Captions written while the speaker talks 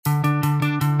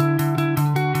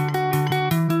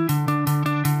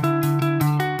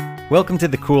Welcome to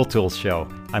the Cool Tools Show.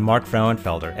 I'm Mark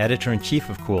Frauenfelder, Editor-in-Chief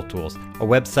of Cool Tools, a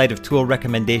website of tool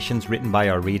recommendations written by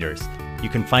our readers. You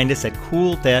can find us at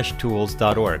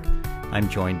cool-tools.org. I'm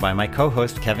joined by my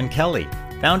co-host, Kevin Kelly,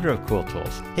 founder of Cool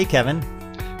Tools. Hey, Kevin.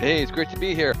 Hey, it's great to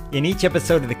be here. In each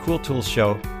episode of the Cool Tools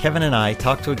Show, Kevin and I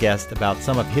talk to a guest about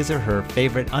some of his or her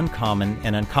favorite uncommon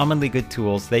and uncommonly good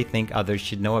tools they think others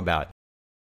should know about.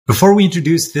 Before we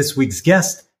introduce this week's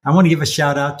guest, I want to give a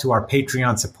shout out to our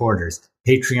Patreon supporters.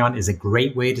 Patreon is a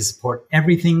great way to support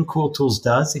everything Cool Tools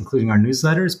does, including our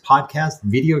newsletters, podcast,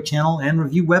 video channel, and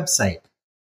review website.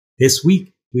 This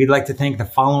week, we'd like to thank the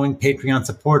following Patreon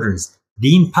supporters: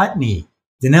 Dean Putney,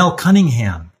 Danelle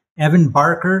Cunningham, Evan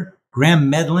Barker,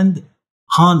 Graham Medland,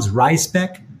 Hans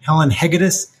Reisbeck, Helen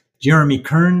Hegedus, Jeremy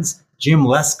Kearns, Jim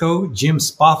Lesko, Jim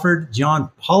Spofford, John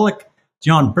Pollock,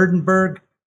 John Burdenberg,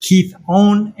 Keith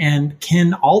Owen, and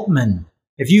Ken Altman.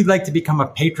 If you'd like to become a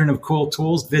patron of Cool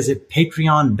Tools, visit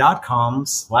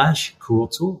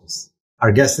patreon.com/cooltools.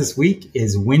 Our guest this week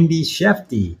is Wendy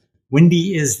Shefty.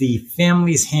 Wendy is the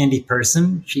family's handy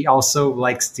person. She also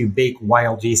likes to bake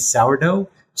wild yeast sourdough.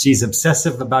 She's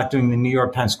obsessive about doing the New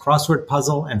York Times crossword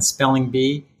puzzle and spelling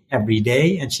bee every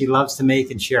day, and she loves to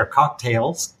make and share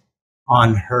cocktails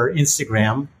on her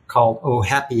Instagram called Oh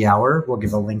Happy Hour. We'll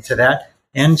give a link to that.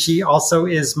 And she also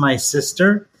is my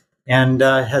sister and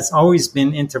has always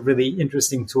been into really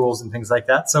interesting tools and things like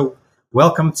that. So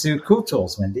welcome to Cool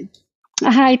Tools, Wendy.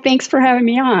 Hi, thanks for having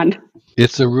me on.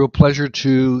 It's a real pleasure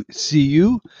to see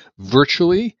you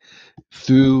virtually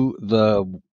through the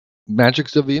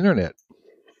magics of the internet.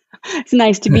 It's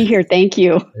nice to be here. Thank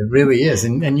you. It really is.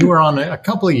 And you were on a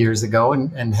couple of years ago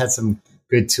and had some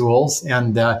good tools.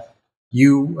 And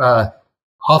you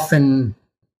often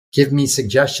give me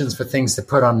suggestions for things to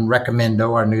put on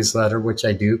Recommendo, our newsletter, which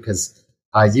I do because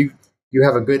you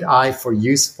have a good eye for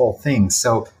useful things.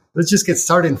 So let's just get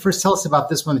started. And first, tell us about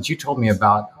this one that you told me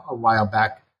about a while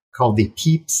back called the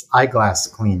Peeps Eyeglass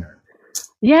Cleaner.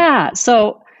 Yeah.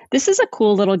 So this is a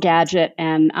cool little gadget.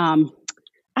 And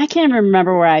I can't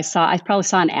remember where I probably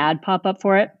saw an ad pop up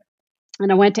for it. And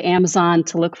I went to Amazon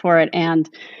to look for it. And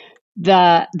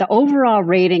the overall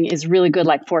rating is really good,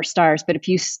 like 4 stars. But if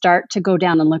you start to go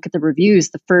down and look at the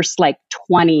reviews, the first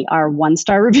 20 are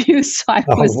 1-star reviews. So I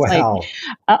was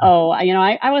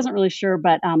I wasn't really sure,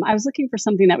 but I was looking for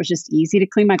something that was just easy to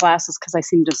clean my glasses because I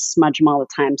seem to smudge them all the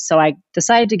time. So I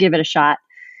decided to give it a shot,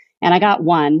 and I got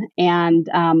one, and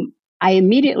I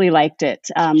immediately liked it.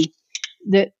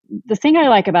 The thing I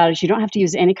like about it is you don't have to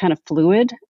use any kind of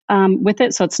fluid with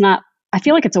it. So it's not, I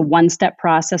feel like it's a 1-step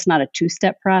process, not a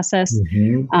 2-step process.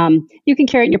 Mm-hmm. You can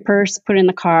carry it in your purse, put it in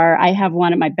the car. I have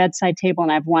one at my bedside table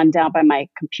and I have one down by my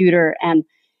computer. And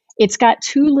it's got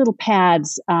 2 little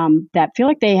pads that feel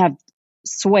like they have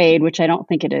suede, which I don't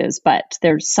think it is, but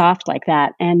they're soft like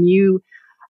that. And you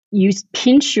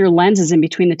pinch your lenses in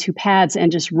between the 2 pads and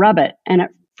just rub it. And at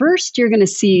first, you're going to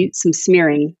see some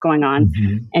smearing going on,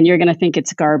 Mm-hmm. and you're going to think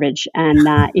it's garbage. And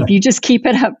if you just keep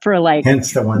it up for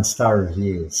Hence the 1-star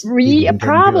reviews.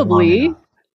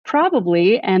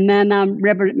 Probably, and then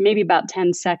rub it maybe about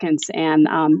 10 seconds, and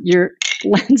your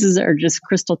lenses are just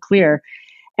crystal clear.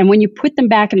 And when you put them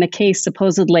back in the case,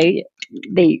 supposedly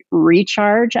they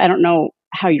recharge. I don't know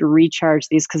how you recharge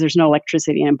these because there's no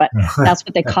electricity in them, but that's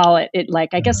what they call it.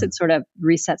 I guess it sort of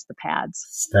resets the pads.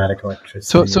 Static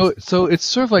electricity. So it's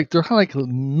sort of like they're kind of like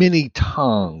mini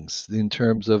tongs in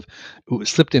terms of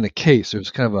slipped in a case. There's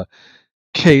kind of a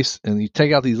case, and you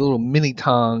take out these little mini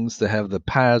tongs that have the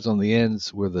pads on the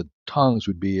ends where the tongs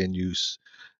would be in use,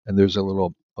 and there's a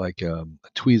little like a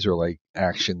tweezer like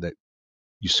action that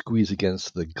you squeeze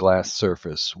against the glass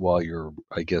surface while you're,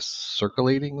 I guess,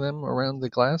 circulating them around the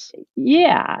glass?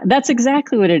 Yeah, that's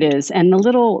exactly what it is. And the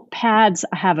little pads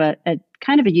have a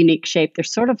kind of a unique shape. They're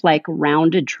sort of like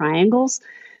rounded triangles.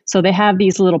 So they have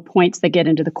these little points that get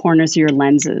into the corners of your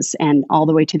lenses and all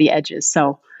the way to the edges.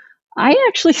 So I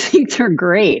actually think they're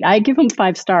great. I give them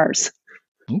 5 stars.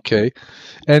 Okay.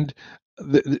 And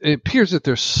it appears that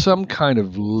there's some kind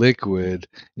of liquid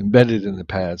embedded in the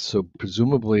pads. So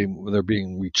presumably when they're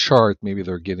being recharged, maybe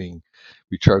they're getting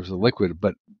recharged with liquid.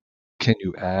 But can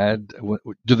you add?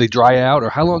 Do they dry out, or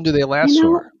how long do they last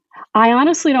for? I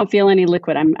honestly don't feel any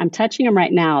liquid. I'm touching them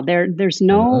right now. There's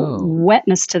no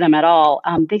wetness to them at all.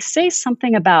 They say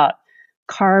something about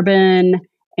carbon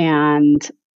and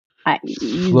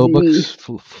Flowbux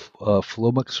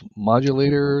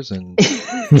modulators and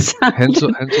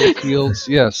Hensel fields.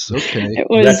 Yes, okay. It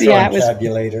was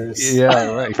tabulators.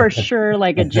 Yeah, right. For sure,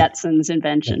 like a Jetsons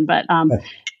invention. But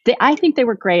I think they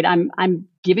were great. I'm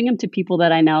giving them to people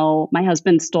that I know. My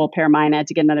husband stole a pair of mine. I had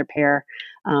to get another pair.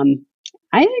 I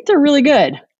think they're really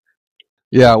good.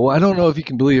 Yeah, well, I don't know if you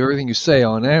can believe everything you say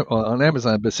on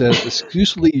Amazon, but it says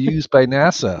exclusively used by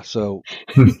NASA. So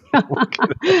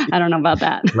I don't know about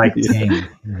that. Like Yeah.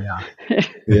 Ting.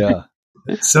 yeah.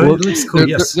 So Well, it looks cool.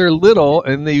 Yes. they're little,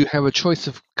 and they have a choice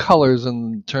of colors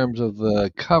in terms of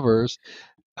the covers.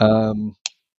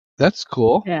 That's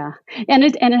cool. Yeah, and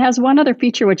it has one other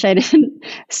feature which I didn't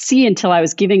see until I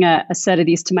was giving a set of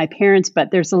these to my parents. But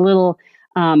there's a little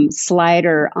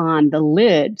slider on the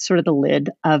lid, sort of the lid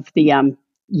of the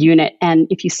unit, and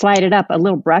if you slide it up, a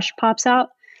little brush pops out.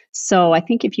 So I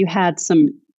think if you had some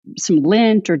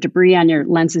lint or debris on your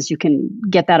lenses, you can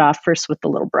get that off first with the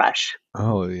little brush.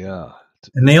 Oh yeah.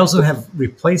 And they also have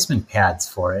replacement pads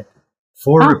for it.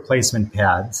 4 replacement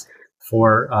pads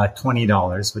for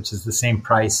 $20, which is the same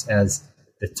price as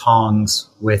the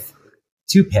tongs with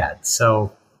 2 pads.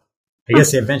 So I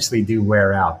guess they eventually do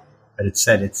wear out, but it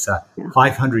said it's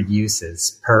 500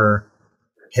 uses per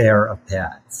pair of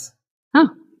pads. Oh,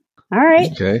 all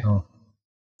right. Okay.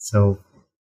 So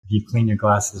if you clean your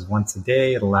glasses once a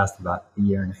day, it'll last about a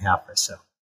year and a half or so.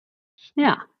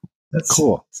 Yeah. That's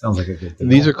cool. Sounds like a good deal.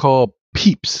 And these are called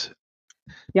Peeps.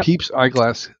 Yep. Peeps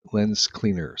eyeglass lens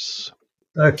cleaners.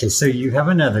 Okay, so you have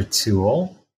another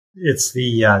tool. It's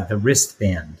the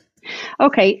wristband.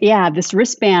 Okay, yeah, this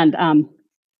wristband.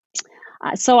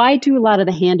 So I do a lot of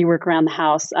the handiwork around the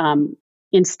house,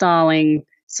 installing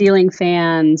ceiling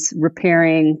fans,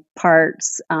 repairing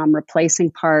parts,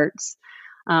 replacing parts.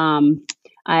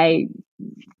 I,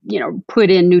 put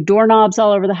in new doorknobs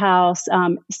all over the house,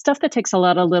 stuff that takes a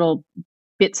lot of little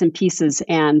bits and pieces.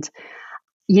 And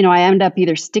I end up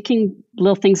either sticking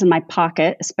little things in my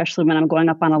pocket, especially when I'm going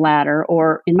up on a ladder,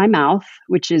 or in my mouth,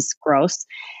 which is gross.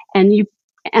 And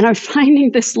I'm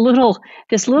finding this little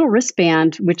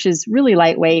wristband, which is really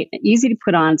lightweight, easy to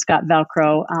put on. It's got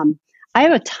Velcro. I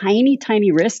have a tiny,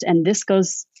 tiny wrist, and this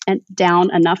goes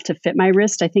down enough to fit my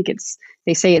wrist. I think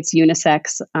they say it's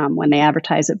unisex when they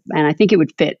advertise it, and I think it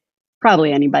would fit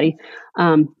probably anybody.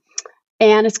 And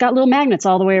it's got little magnets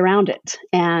all the way around it,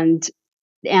 and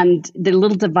the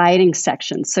little dividing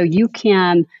section. So you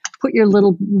can put your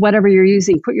little, whatever you're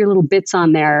using, put your little bits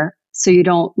on there so you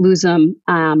don't lose them.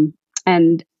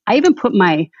 And I even put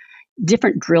my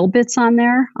different drill bits on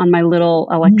there on my little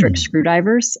electric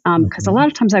screwdrivers. Because a lot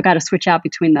of times I've got to switch out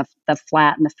between the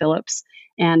flat and the Phillips.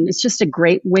 And it's just a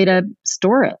great way to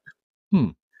store it.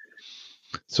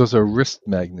 So it's a wrist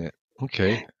magnet.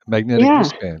 Okay. Magnetic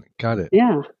wristband. Got it.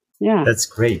 Yeah. Yeah. That's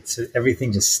great. So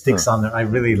everything just sticks on there. I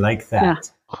really like that. Yeah.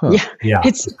 Huh. Yeah.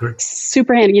 It's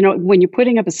super handy. When you're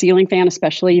putting up a ceiling fan,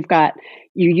 especially, you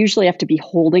usually have to be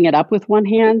holding it up with one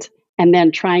hand and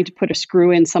then trying to put a screw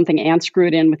in something and screw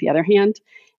it in with the other hand.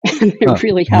 And it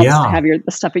really helps to have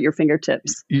the stuff at your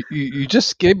fingertips. You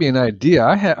just gave me an idea.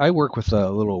 I work with a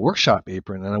little workshop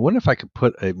apron, and I wonder if I could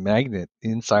put a magnet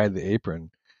inside the apron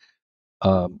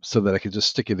so that I could just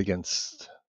stick it against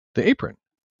the apron.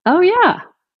 Oh, yeah.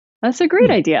 That's a great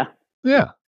idea. Yeah.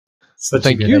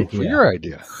 Thank you for your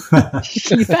idea.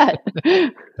 You bet.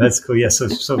 That's cool. Yeah.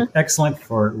 So excellent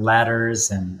for ladders,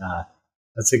 and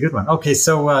that's a good one. Okay.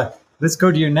 So let's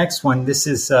go to your next one. This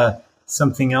is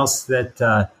something else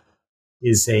that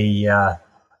is a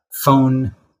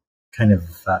phone kind of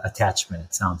attachment,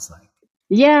 it sounds like.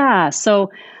 Yeah.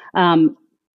 So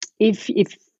if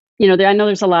I know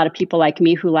there's a lot of people like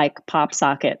me who like pop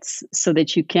sockets so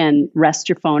that you can rest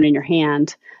your phone in your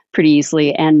hand pretty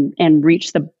easily and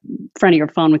reach the front of your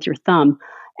phone with your thumb.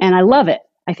 And I love it.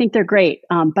 I think they're great.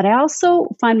 But I also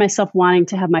find myself wanting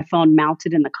to have my phone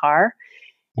mounted in the car.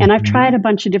 And I've tried a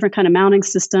bunch of different kind of mounting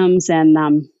systems,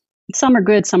 and some are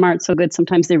good, some aren't so good.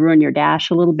 Sometimes they ruin your dash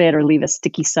a little bit or leave a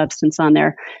sticky substance on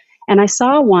there. And I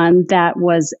saw one that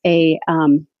was a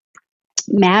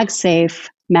MagSafe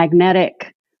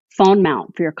magnetic phone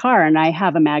mount for your car. And I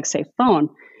have a MagSafe phone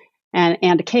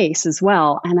and a case as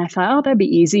well. And I thought, oh, that'd be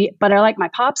easy. But I like my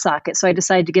pop socket. So I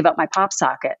decided to give up my pop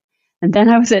socket. And then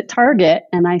I was at Target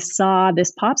and I saw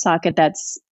this pop socket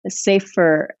that's safe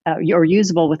for or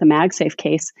usable with a MagSafe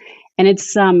case. And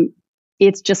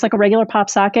it's just like a regular pop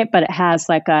socket, but it has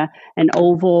like an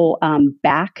oval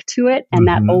back to it. And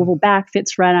that oval back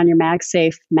fits right on your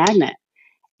MagSafe magnet.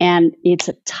 And it's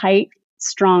a tight,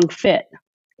 strong fit.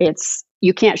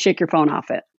 You can't shake your phone off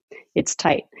it. It's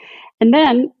tight. And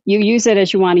then you use it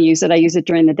as you want to use it. I use it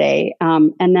during the day.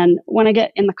 And then when I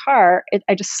get in the car,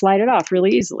 I just slide it off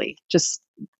really easily. Just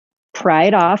pry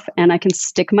it off and I can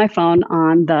stick my phone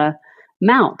on the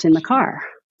mount in the car.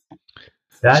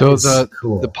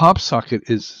 Cool. The pop socket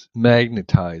is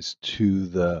magnetized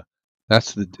to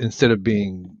instead of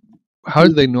being, how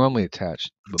do they normally attach?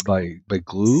 By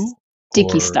glue?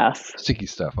 sticky stuff. Sticky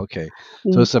stuff. Okay.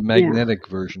 So it's a magnetic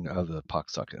version of the pop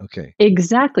socket. Okay.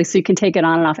 Exactly. So you can take it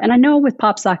on and off. And I know with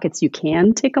pop sockets, you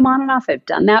can take them on and off. I've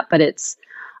done that, but it's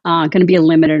going to be a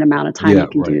limited amount of time you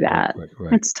can do that.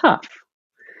 Right. It's tough.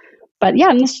 But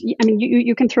yeah,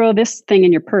 you can throw this thing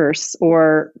in your purse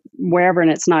or wherever,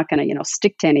 and it's not going to,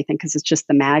 stick to anything because it's just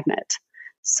the magnet.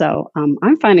 So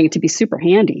I'm finding it to be super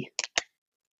handy.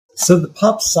 So the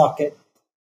pop socket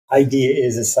idea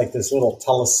is it's like this little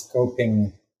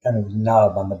telescoping kind of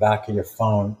nub on the back of your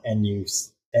phone, and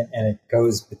it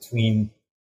goes between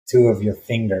two of your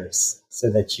fingers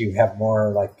so that you have more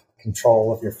like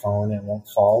control of your phone and won't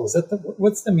fall.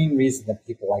 What's the main reason that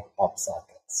people like pop sockets?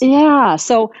 Yeah,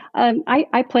 so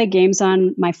I play games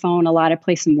on my phone a lot. I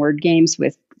play some word games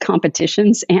with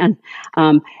competitions, and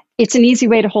it's an easy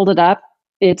way to hold it up.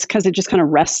 It's because it just kind of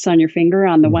rests on your finger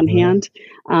on the one hand.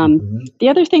 The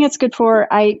other thing it's good for,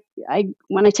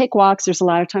 when I take walks, there's a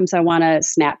lot of times I want to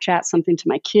Snapchat something to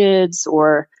my kids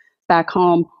or back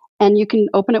home, and you can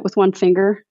open it with one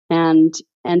finger and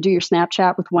do your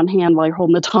Snapchat with one hand while you're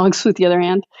holding the dogs with the other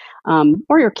hand,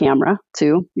 or your camera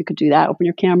too. You could do that. Open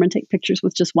your camera and take pictures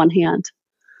with just one hand.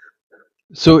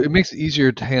 So it makes it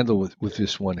easier to handle with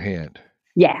just one hand.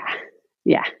 Yeah.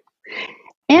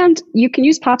 And you can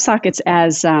use pop sockets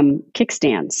as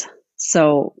kickstands.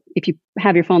 So if you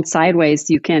have your phone sideways,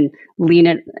 you can lean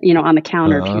it, on the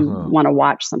counter if you want to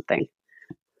watch something.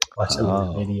 Watch a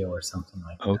little video or something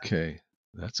like that. Okay,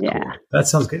 that's cool. That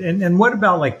sounds good. And what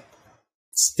about like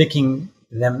sticking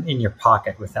them in your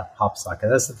pocket with that pop socket?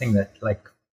 That's the thing that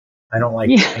I don't like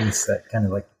things that kind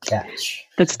of catch.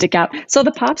 That stick out. So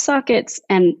the pop sockets,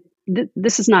 and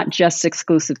this is not just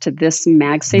exclusive to this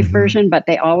MagSafe version, but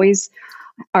they always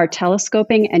are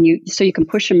telescoping, and so you can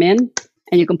push them in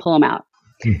and you can pull them out.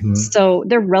 So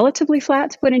they're relatively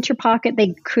flat to put into your pocket.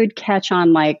 They could catch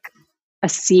on like a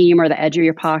seam or the edge of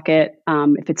your pocket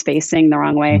if it's facing the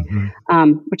wrong way,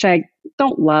 which I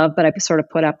don't love, but I sort of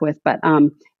put up with. But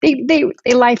they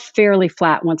lie fairly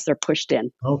flat once they're pushed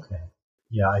in. Okay.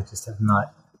 Yeah, I just have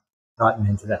not gotten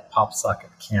into that pop socket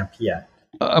camp yet.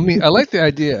 I mean, I like the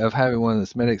idea of having one of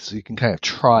those medics so you can kind of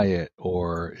try it,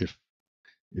 or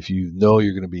if you know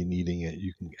you're going to be needing it,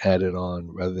 you can add it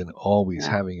on rather than always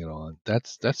having it on.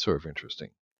 That's sort of interesting.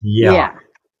 Yeah.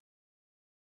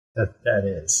 That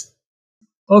is.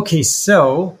 Okay,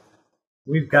 so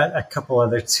we've got a couple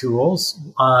other tools.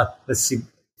 Let's see.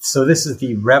 So this is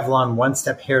the Revlon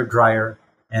One-Step Hair Dryer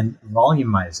and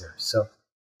Volumizer. So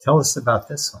tell us about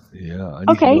this one. Yeah, I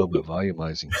need a little bit of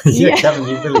volumizing. Kevin,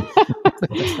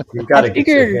 you've got to get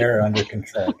your hair under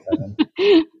control, Kevin.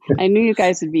 I knew you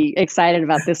guys would be excited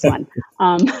about this one.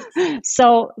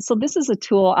 So this is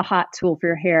a hot tool for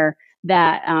your hair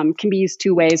that can be used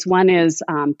two ways. One is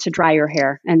to dry your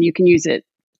hair, and you can use it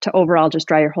to overall just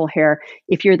dry your whole hair.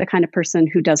 If you're the kind of person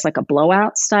who does like a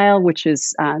blowout style, which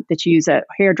is that you use a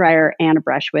hair dryer and a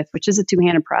brush with, which is a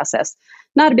two-handed process.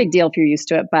 Not a big deal if you're used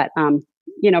to it, but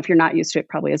if you're not used to it,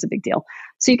 probably is a big deal.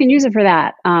 So you can use it for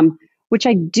that, which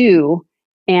I do.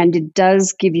 And it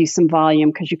does give you some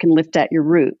volume because you can lift at your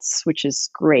roots, which is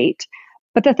great.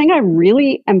 But the thing I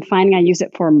really am finding I use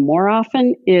it for more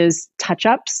often is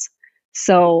touch-ups.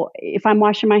 So if I'm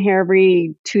washing my hair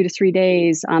every 2 to 3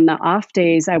 days, on the off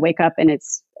days, I wake up and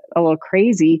it's a little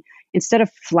crazy. Instead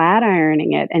of flat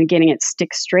ironing it and getting it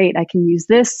stick straight, I can use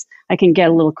this. I can get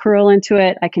a little curl into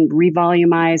it. I can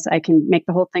revolumize. I can make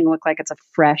the whole thing look like it's a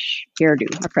fresh hairdo,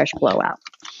 a fresh blowout.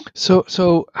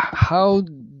 So how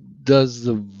does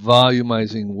the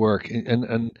volumizing work?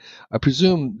 And I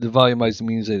presume the volumizing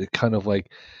means that it kind of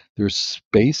like there's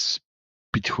space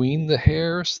between the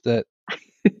hairs that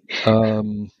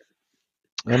I'm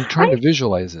trying to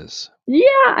visualize this. Yeah,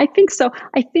 I think so.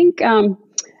 I think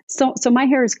so my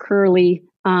hair is curly,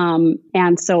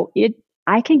 and so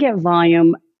I can get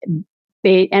volume,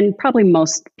 and probably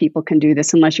most people can do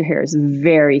this unless your hair is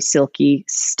very silky,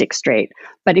 stick straight.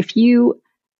 But if you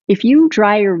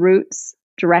dry your roots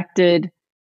directed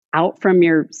out from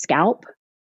your scalp,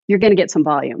 you're going to get some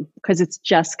volume because it's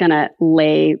just going to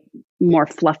lay more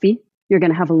fluffy. You're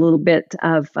going to have a little bit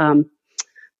of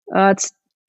it's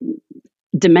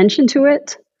dimension to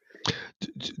it.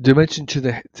 Dimension to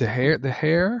the hair. The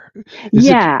hair.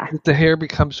 The hair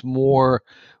becomes more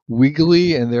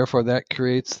wiggly, and therefore that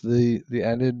creates the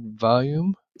added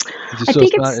volume. So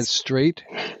it's not as straight.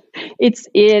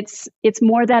 It's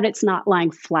more that it's not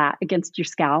lying flat against your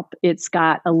scalp. It's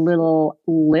got a little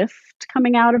lift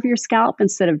coming out of your scalp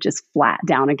instead of just flat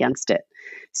down against it.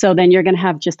 So then you're going to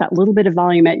have just that little bit of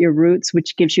volume at your roots,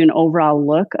 which gives you an overall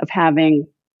look of having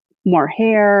more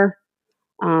hair,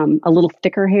 a little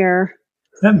thicker hair.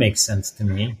 That makes sense to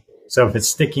me. So if it's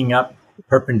sticking up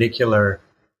perpendicular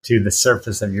to the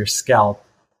surface of your scalp,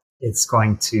 it's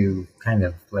going to kind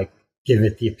of like give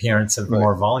it the appearance of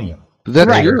more volume.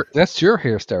 That's your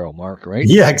hairstyle, Mark, right?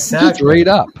 Yeah, exactly. Straight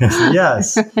up.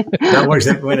 Yes. That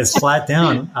works. When it's flat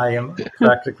down, I am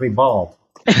practically bald.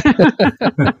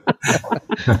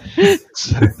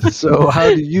 So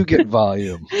how do you get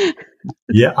volume?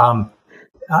 Yeah,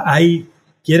 I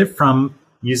get it from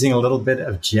using a little bit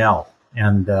of gel,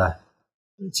 and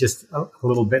just a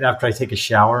little bit after I take a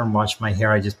shower and wash my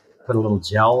hair, I just put a little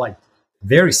gel, like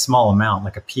very small amount,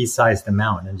 like a pea-sized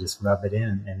amount, and just rub it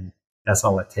in, and that's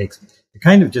all it takes. It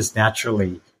kind of just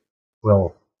naturally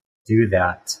will do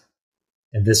that,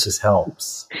 and this just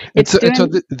helps. This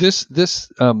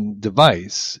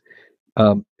device,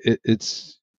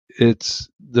 it's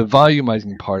the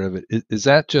volumizing part of it. Is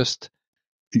that just,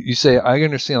 you say, I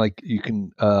understand, like you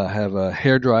can have a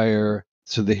hair dryer,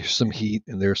 so there's some heat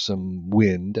and there's some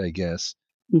wind, I guess.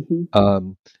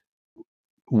 Mm-hmm.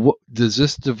 What does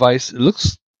this device?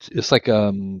 It's like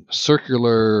a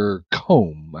circular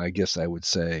comb, I guess I would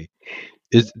say.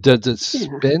 Does it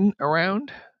spin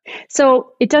around?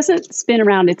 So it doesn't spin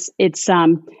around. It's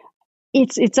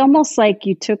almost like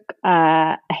you took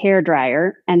a hair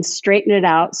dryer and straightened it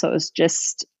out, so it was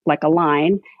just like a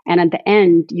line, and at the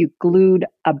end you glued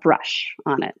a brush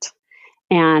on it,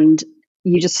 and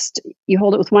you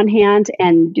hold it with one hand,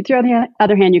 and through the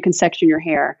other hand you can section your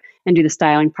hair and do the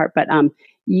styling part. But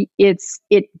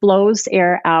it blows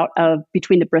air out of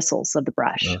between the bristles of the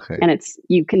brush, and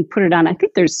you can put it on. I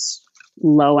think there's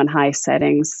low and high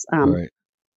settings. Right.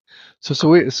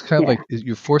 So it's kind of like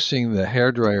you're forcing the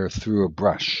hairdryer through a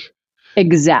brush.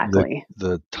 Exactly.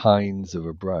 The tines of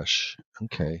a brush.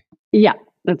 Okay. Yeah,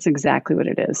 that's exactly what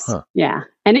it is. Huh. Yeah,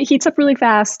 and it heats up really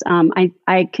fast. I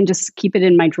can just keep it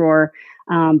in my drawer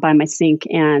by my sink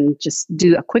and just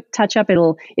do a quick touch up.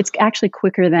 It's actually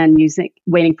quicker than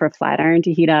waiting for a flat iron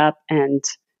to heat up and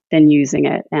then using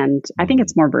it. And I think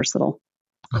it's more versatile.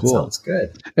 Cool. That sounds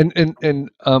good.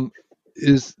 And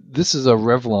this is a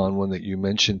Revlon one that you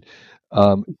mentioned.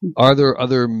 Are there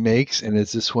other makes, and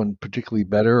is this one particularly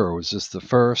better, or was this the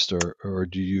first, or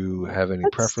do you have any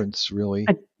preference really?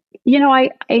 I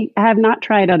have not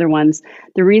tried other ones.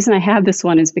 The reason I have this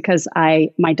one is because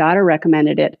my daughter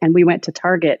recommended it, and we went to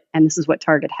Target, and this is what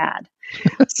Target had.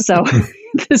 So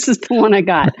this is the one I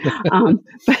got.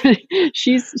 But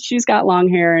she's got long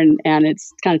hair, and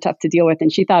it's kind of tough to deal with,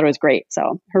 and she thought it was great.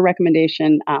 So her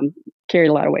recommendation carried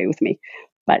a lot of weight with me.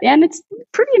 And it's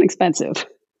pretty inexpensive.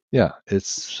 Yeah,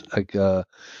 it's like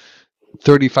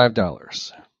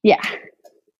 $35. Yeah.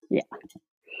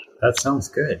 That sounds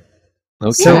good.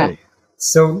 Okay.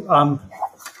 So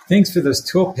thanks for those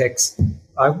tool picks.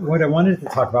 What I wanted to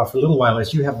talk about for a little while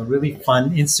is you have a really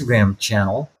fun Instagram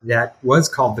channel that was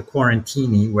called The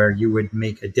Quarantini, where you would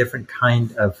make a different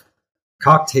kind of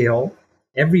cocktail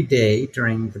every day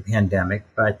during the pandemic.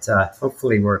 But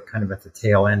hopefully we're kind of at the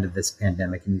tail end of this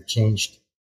pandemic, and you've changed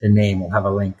the name. We'll have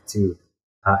a link to,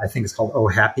 I think it's called Oh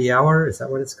Happy Hour. Is that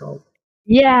what it's called?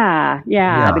 Yeah.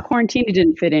 The Quarantini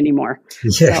didn't fit anymore.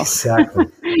 Yeah, exactly.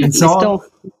 And so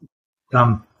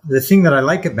the thing that I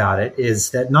like about it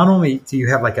is that not only do you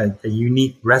have like a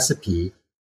unique recipe,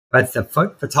 but the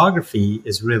photography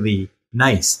is really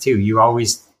nice too. You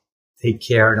always take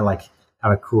care to like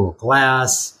have a cool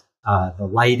glass, the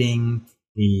lighting,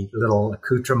 the little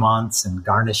accoutrements and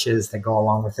garnishes that go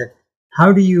along with it.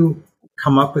 How do you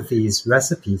come up with these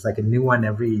recipes, like a new one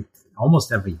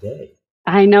almost every day?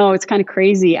 I know, it's kind of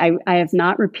crazy. I have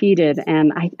not repeated,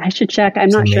 and I should check. I'm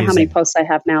not sure how many posts I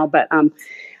have now, but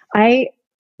I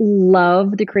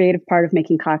love the creative part of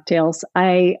making cocktails.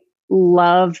 I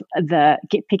love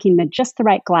picking just the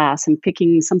right glass and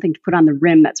picking something to put on the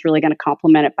rim that's really going to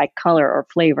complement it by color or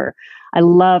flavor. I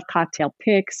love cocktail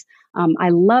picks. I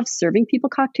love serving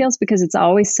people cocktails because it's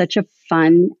always such a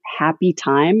fun, happy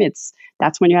time.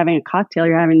 That's when you're having a cocktail,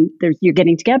 you're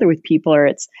getting together with people, or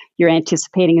you're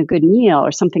anticipating a good meal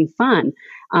or something fun.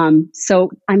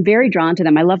 So I'm very drawn to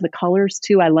them. I love the colors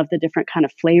too. I love the different kind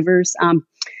of flavors.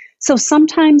 So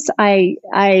sometimes I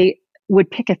would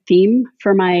pick a theme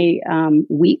for my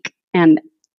week, and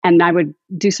I would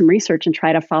do some research and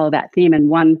try to follow that theme. And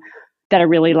one that I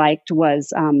really liked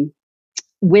was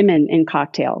women in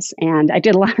cocktails. And I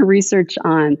did a lot of research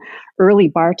on early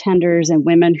bartenders and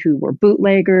women who were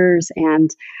bootleggers. And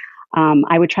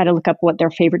I would try to look up what their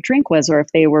favorite drink was, or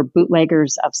if they were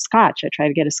bootleggers of scotch. I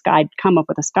tried to I'd come up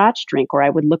with a scotch drink, or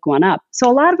I would look one up. So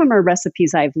a lot of them are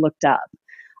recipes I've looked up.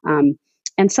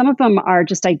 And some of them are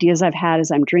just ideas I've had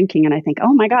as I'm drinking. And I think,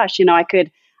 oh my gosh, I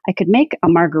could make a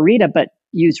margarita, but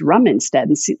use rum instead.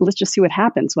 And let's just see what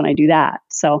happens when I do that.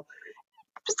 So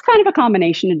just kind of a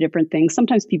combination of different things.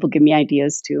 Sometimes people give me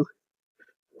ideas too.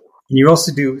 And you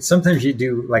also sometimes you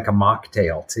do like a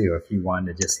mocktail too, if you want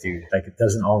to just do, like, it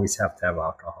doesn't always have to have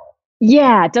alcohol.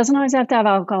 Yeah, it doesn't always have to have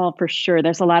alcohol for sure.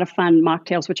 There's a lot of fun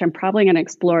mocktails, which I'm probably going to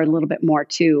explore a little bit more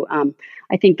too.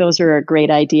 I think those are a great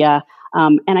idea.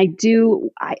 And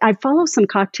I follow some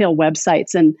cocktail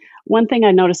websites. And one thing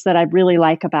I noticed that I really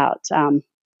like about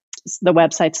the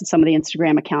websites and some of the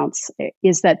Instagram accounts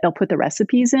is that they'll put the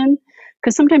recipes in.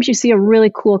 Because sometimes you see a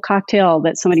really cool cocktail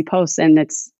that somebody posts and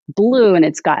it's blue and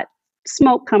it's got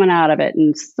smoke coming out of it,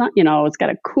 and it's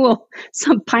got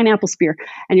some pineapple spear,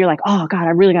 and you're like, oh God, I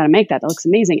really got to make that. That looks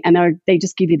amazing. And they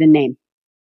just give you the name,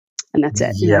 and that's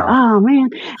it. Yeah. Like, oh man.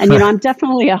 And I'm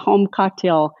definitely a home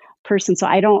cocktail person, so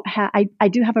I don't have. I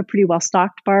do have a pretty well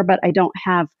stocked bar, but I don't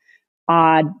have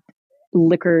odd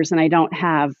liquors, and I don't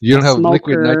have. You don't have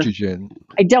liquid nitrogen.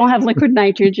 I don't have liquid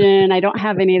nitrogen. I don't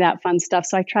have any of that fun stuff.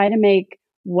 So I try to make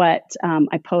what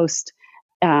I post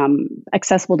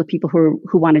accessible to people who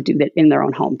want to do that in their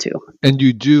own home too. And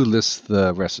you do list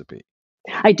the recipe.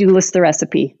 I do list the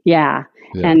recipe. Yeah.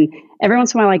 And every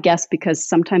once in a while I guess, because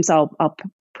sometimes I'll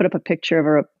put up a picture of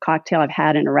a cocktail I've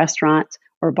had in a restaurant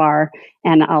or bar,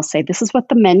 and I'll say, this is what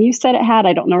the menu said it had.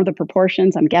 I don't know the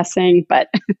proportions, I'm guessing, but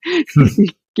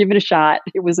give it a shot.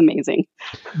 It was amazing.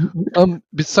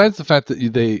 Besides the fact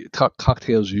that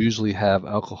cocktails usually have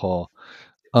alcohol,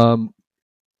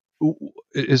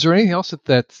 is there anything else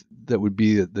that would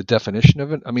be the definition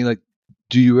of it? I mean, like,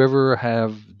 do they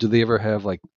ever have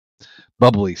like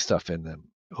bubbly stuff in them,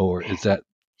 or is that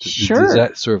sure. Does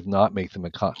that sort of not make them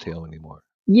a cocktail anymore?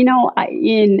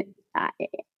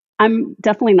 I'm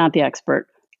definitely not the expert,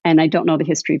 and I don't know the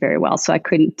history very well, so I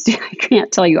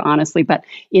can't tell you honestly. But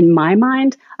in my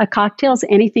mind, a cocktail is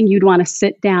anything you'd want to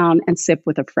sit down and sip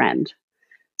with a friend.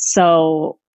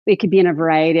 So it could be in a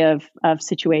variety of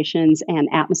situations and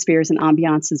atmospheres and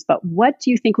ambiances, but what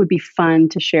do you think would be fun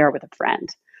to share with a friend?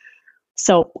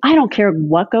 So I don't care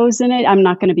what goes in it. I'm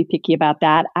not going to be picky about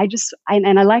that. I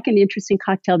like an interesting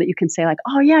cocktail that you can say like,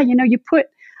 oh yeah, you put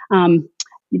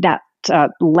that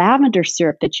lavender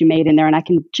syrup that you made in there and I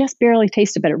can just barely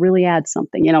taste it, but it really adds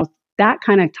something. That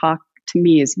kind of talk to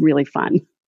me is really fun.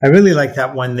 I really like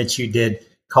that one that you did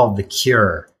called The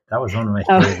Cure. That was one of my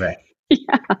favorite.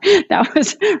 Yeah, that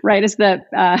was right as the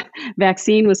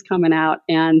vaccine was coming out.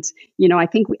 And, I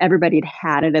think everybody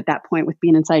had it at that point with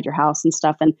being inside your house and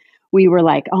stuff. And we were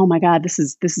like, oh my God, this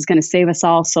is going to save us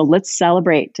all. So let's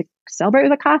celebrate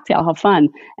with a cocktail. How fun.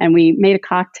 And we made a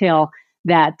cocktail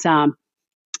that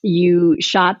you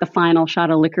shot the final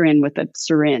shot of liquor in with a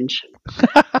syringe.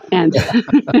 And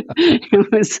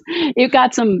it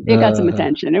got some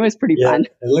attention. It was pretty fun.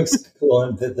 It looks cool.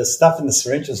 And the stuff in the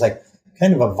syringe was like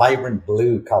kind of a vibrant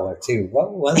blue color too.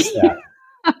 What was that?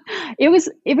 If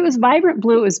it was vibrant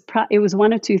blue, it was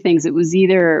one of two things. It was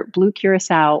either blue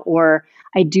curacao, or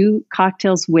I do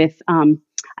cocktails with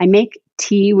I make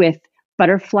tea with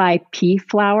butterfly pea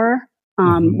flower,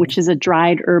 which is a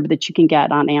dried herb that you can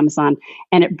get on Amazon,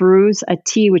 and it brews a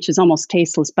tea which is almost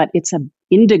tasteless, but it's a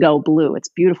indigo blue. It's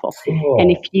beautiful. Cool.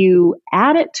 And if you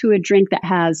add it to a drink that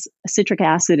has citric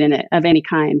acid in it of any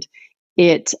kind,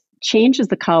 it changes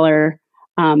the color.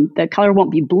 The color won't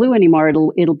be blue anymore.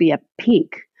 It'll be a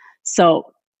pink.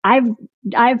 So I've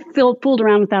fooled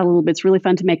around with that a little bit. It's really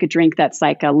fun to make a drink that's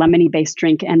like a lemony based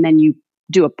drink, and then you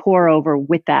do a pour over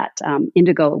with that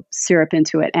indigo syrup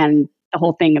into it, and the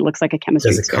whole thing, it looks like a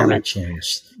chemistry experiment. There's a color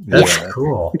change. That's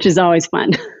cool. Which is always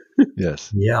fun.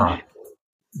 Yes. Yeah.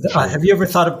 Have you ever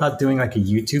thought about doing like a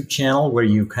YouTube channel where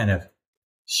you kind of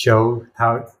show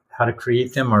how to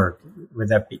create them, or would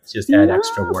that be just add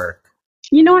extra work?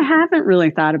 I haven't really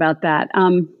thought about that. I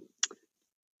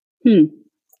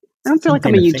don't feel like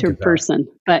I'm a YouTube person,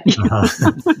 but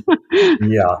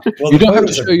yeah. Well, you don't have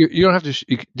to show you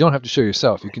don't have to show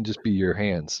yourself. You can just be your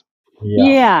hands.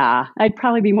 Yeah, I'd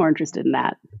probably be more interested in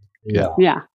that.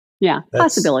 Yeah.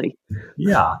 Possibility.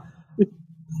 Yeah.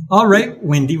 All right,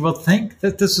 Wendy. Well, think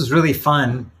that this was really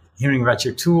fun hearing about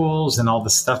your tools and all the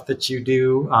stuff that you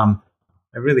do. I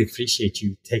really appreciate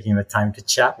you taking the time to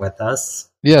chat with us.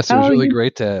 Yes, it was really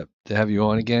great to have you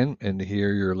on again and to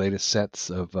hear your latest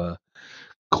sets of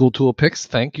cool tool picks.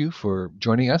 Thank you for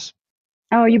joining us.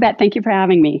 Oh, you bet. Thank you for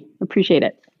having me. Appreciate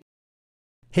it.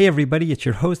 Hey everybody, it's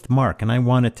your host Mark, and I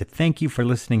wanted to thank you for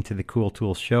listening to the Cool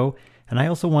Tools Show, and I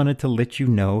also wanted to let you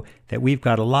know that we've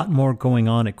got a lot more going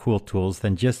on at Cool Tools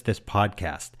than just this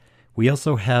podcast. We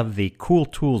also have the Cool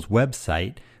Tools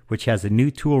website, which has a new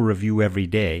tool review every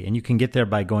day, and you can get there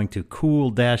by going to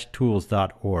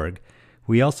cool-tools.org.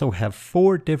 We also have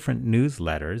 4 different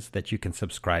newsletters that you can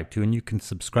subscribe to, and you can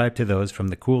subscribe to those from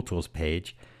the Cool Tools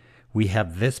page. We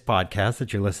have this podcast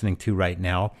that you're listening to right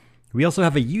now. We also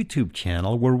have a YouTube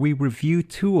channel where we review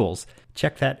tools.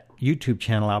 Check that YouTube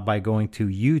channel out by going to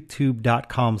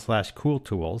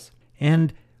youtube.com/cooltools.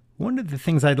 And one of the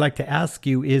things I'd like to ask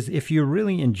you is if you're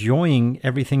really enjoying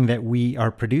everything that we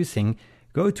are producing,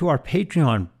 go to our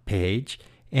Patreon page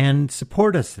and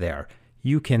support us there.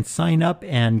 You can sign up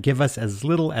and give us as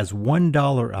little as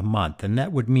 $1 a month, and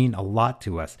that would mean a lot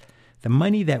to us. The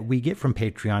money that we get from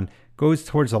Patreon goes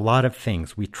towards a lot of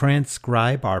things. We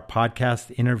transcribe our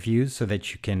podcast interviews so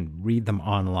that you can read them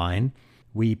online.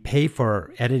 We pay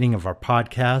for editing of our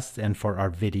podcasts and for our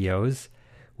videos.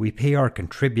 We pay our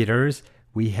contributors.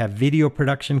 We have video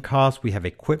production costs. We have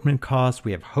equipment costs.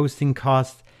 We have hosting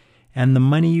costs. And the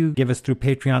money you give us through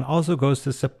Patreon also goes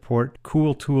to support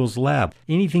Cool Tools Lab.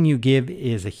 Anything you give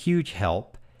is a huge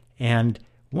help. And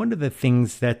one of the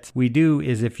things that we do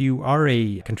is if you are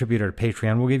a contributor to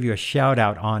Patreon, we'll give you a shout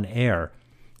out on air.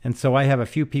 And so I have a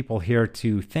few people here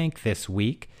to thank this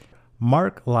week.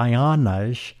 Mark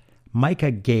Lyanaj,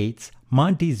 Micah Gates,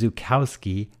 Monty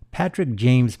Zukowski, Patrick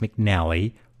James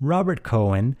McNally, Robert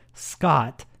Cohen,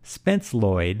 Scott, Spence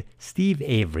Lloyd, Steve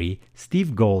Avery,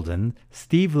 Steve Golden,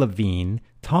 Steve Levine,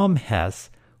 Tom Hess,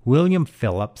 William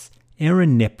Phillips,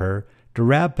 Aaron Nipper,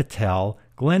 Durab Patel,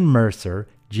 Glenn Mercer,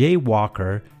 Jay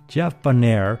Walker, Jeff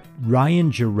Bonner,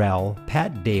 Ryan Jarrell,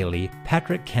 Pat Daly,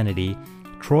 Patrick Kennedy,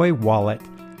 Troy Wallet,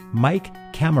 Mike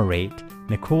Camerate,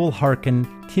 Nicole Harkin,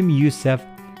 Tim Youssef,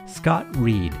 Scott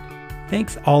Reed.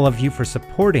 Thanks all of you for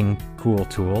supporting Cool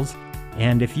Tools.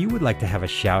 And if you would like to have a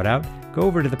shout out, go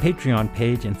over to the Patreon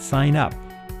page and sign up.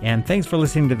 And thanks for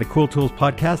listening to the Cool Tools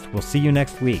podcast. We'll see you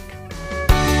next week.